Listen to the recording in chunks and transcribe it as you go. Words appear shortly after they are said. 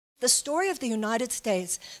The story of the United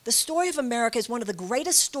States, the story of America, is one of the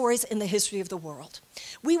greatest stories in the history of the world.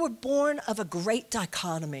 We were born of a great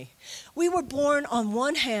dichotomy. We were born, on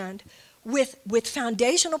one hand, with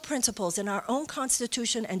foundational principles in our own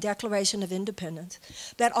Constitution and Declaration of Independence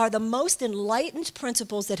that are the most enlightened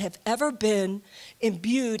principles that have ever been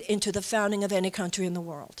imbued into the founding of any country in the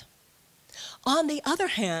world. On the other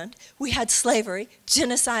hand, we had slavery,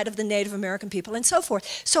 genocide of the Native American people, and so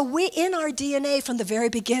forth. So in our DNA from the very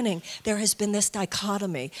beginning, there has been this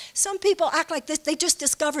dichotomy. Some people act like this, they just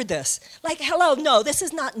discovered this. Like, hello, no, this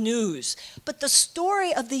is not news. But the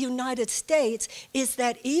story of the United States is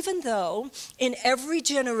that even though in every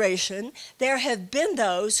generation there have been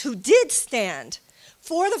those who did stand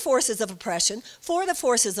for the forces of oppression, for the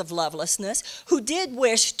forces of lovelessness, who did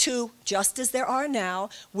wish to, just as there are now,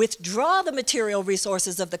 withdraw the material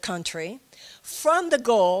resources of the country from the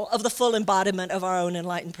goal of the full embodiment of our own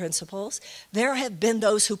enlightened principles, there have been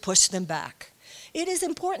those who pushed them back. It is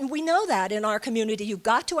important, we know that in our community, you've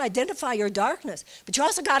got to identify your darkness, but you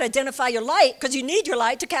also got to identify your light, because you need your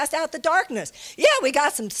light to cast out the darkness. Yeah, we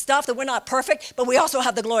got some stuff that we're not perfect, but we also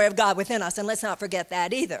have the glory of God within us, and let's not forget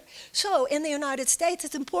that either. So in the United States,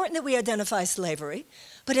 it's important that we identify slavery,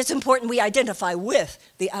 but it's important we identify with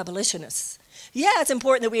the abolitionists. Yeah, it's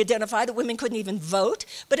important that we identify that women couldn't even vote,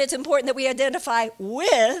 but it's important that we identify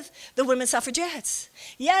with the women suffragettes.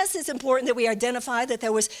 Yes, it's important that we identify that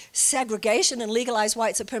there was segregation and legalized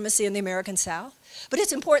white supremacy in the American South, but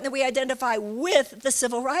it's important that we identify with the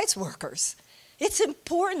civil rights workers. It's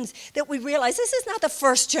important that we realize this is not the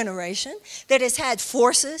first generation that has had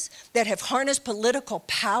forces that have harnessed political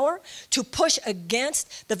power to push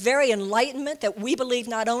against the very enlightenment that we believe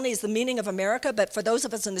not only is the meaning of America, but for those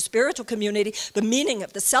of us in the spiritual community, the meaning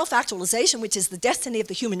of the self-actualization, which is the destiny of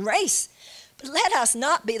the human race. But let us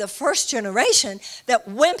not be the first generation that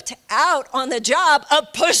wimped out on the job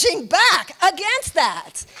of pushing back against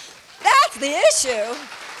that. That's the issue.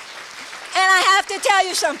 And I have to tell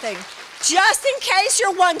you something. Just in case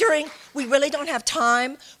you're wondering, we really don't have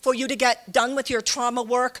time for you to get done with your trauma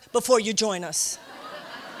work before you join us.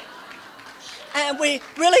 And we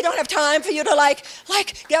really don't have time for you to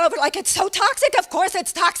get over, like, it's so toxic. Of course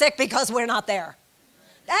it's toxic because we're not there.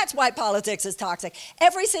 That's why politics is toxic.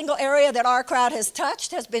 Every single area that our crowd has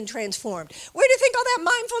touched has been transformed. Where do you think all that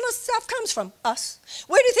mindfulness stuff comes from? Us.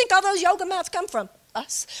 Where do you think all those yoga mats come from?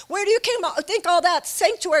 Us. Where do you think all that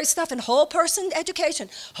sanctuary stuff in whole person education,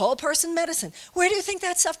 whole person medicine, where do you think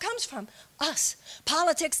that stuff comes from? Us.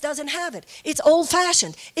 Politics doesn't have it. It's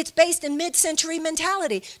old-fashioned. It's based in mid-century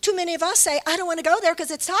mentality. Too many of us say, I don't want to go there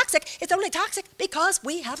because it's toxic. It's only toxic because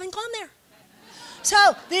we haven't gone there.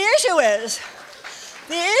 So the issue is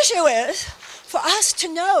for us to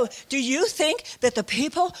know, do you think that the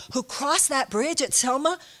people who crossed that bridge at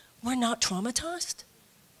Selma were not traumatized?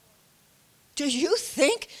 Do you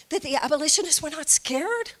think that the abolitionists were not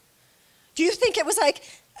scared? Do you think it was like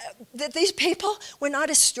that these people were not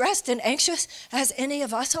as stressed and anxious as any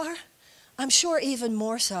of us are? I'm sure even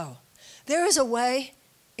more so. There is a way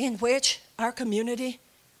in which our community,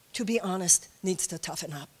 to be honest, needs to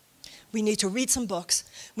toughen up. We need to read some books.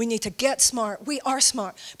 We need to get smart. We are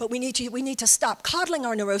smart, but we need to stop coddling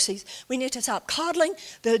our neuroses. We need to stop coddling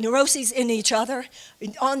the neuroses in each other.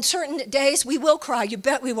 On certain days, we will cry. You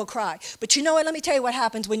bet we will cry. But you know what? Let me tell you what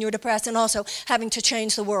happens when you're depressed and also having to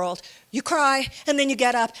change the world. You cry, and then you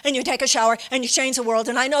get up, and you take a shower, and you change the world.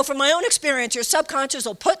 And I know from my own experience, your subconscious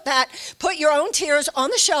will put your own tears on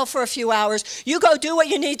the shelf for a few hours. You go do what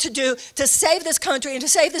you need to do to save this country and to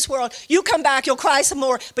save this world. You come back, you'll cry some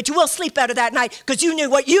more, but you will sleep better that night because you knew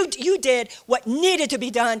what you did, what needed to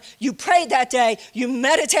be done. You prayed that day, you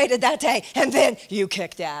meditated that day, and then you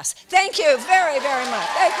kicked ass. Thank you very, very much.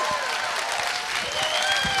 Thank you.